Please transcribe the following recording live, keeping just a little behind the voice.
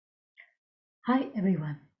Hi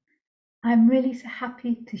everyone. I'm really so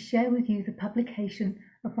happy to share with you the publication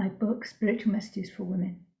of my book, Spiritual Messages for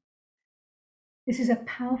Women. This is a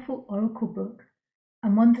powerful oracle book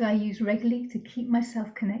and one that I use regularly to keep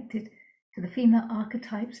myself connected to the female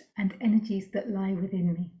archetypes and energies that lie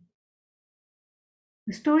within me.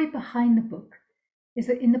 The story behind the book is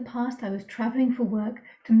that in the past I was traveling for work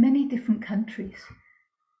to many different countries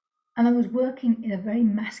and I was working in a very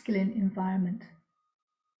masculine environment.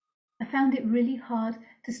 I found it really hard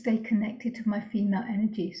to stay connected to my female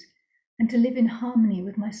energies and to live in harmony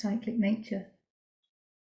with my cyclic nature.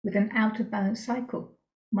 With an out of balance cycle,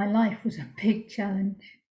 my life was a big challenge.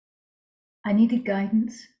 I needed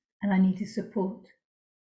guidance and I needed support.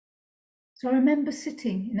 So I remember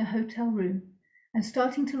sitting in a hotel room and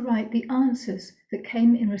starting to write the answers that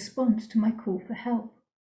came in response to my call for help.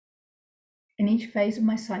 In each phase of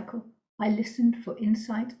my cycle, I listened for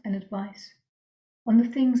insight and advice on the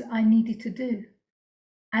things I needed to do,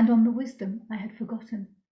 and on the wisdom I had forgotten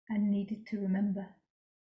and needed to remember.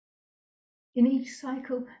 In each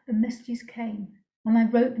cycle, the messages came, and I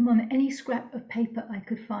wrote them on any scrap of paper I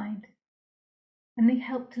could find, and they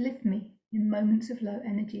helped to lift me in moments of low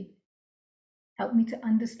energy, helped me to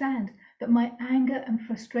understand that my anger and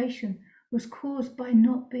frustration was caused by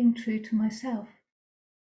not being true to myself,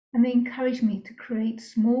 and they encouraged me to create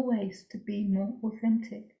small ways to be more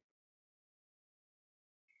authentic.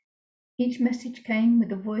 Each message came with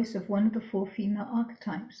the voice of one of the four female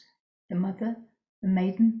archetypes, the mother, the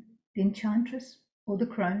maiden, the enchantress, or the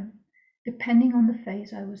crone, depending on the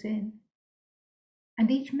phase I was in.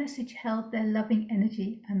 And each message held their loving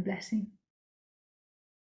energy and blessing.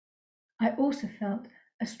 I also felt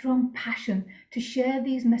a strong passion to share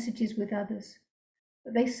these messages with others,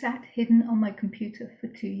 but they sat hidden on my computer for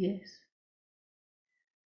 2 years.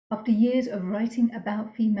 After years of writing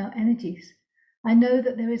about female energies, I know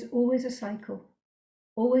that there is always a cycle,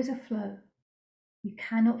 always a flow. You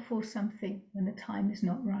cannot force something when the time is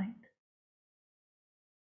not right.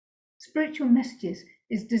 Spiritual Messages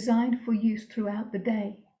is designed for use throughout the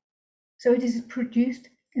day, so it is produced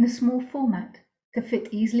in a small format to fit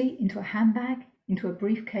easily into a handbag, into a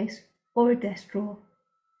briefcase, or a desk drawer.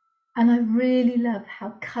 And I really love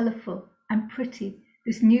how colourful and pretty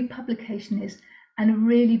this new publication is, and a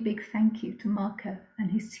really big thank you to Marco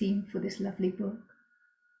and his team for this lovely book.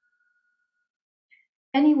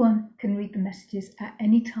 Anyone can read the messages at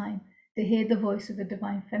any time to hear the voice of the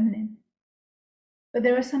Divine Feminine, but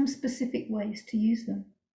there are some specific ways to use them.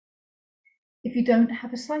 If you don't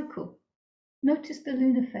have a cycle, notice the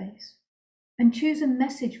lunar phase and choose a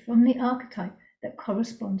message from the archetype that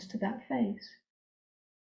corresponds to that phase.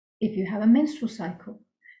 If you have a menstrual cycle,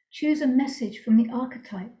 choose a message from the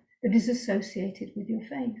archetype that is associated with your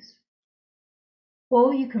phase.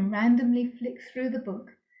 Or you can randomly flick through the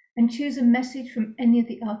book and choose a message from any of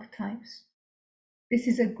the archetypes. This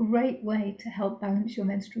is a great way to help balance your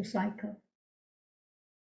menstrual cycle.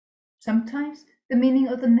 Sometimes the meaning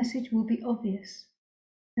of the message will be obvious,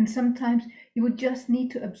 and sometimes you will just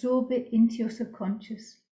need to absorb it into your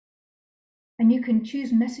subconscious. And you can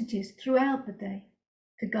choose messages throughout the day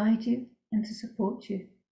to guide you and to support you.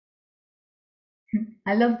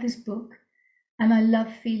 I love this book, and I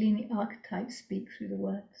love feeling the archetypes speak through the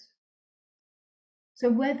words. So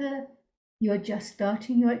whether you are just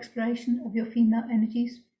starting your exploration of your female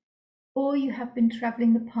energies, or you have been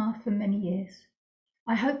traveling the path for many years,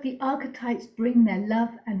 I hope the archetypes bring their love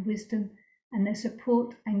and wisdom and their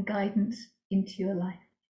support and guidance into your life.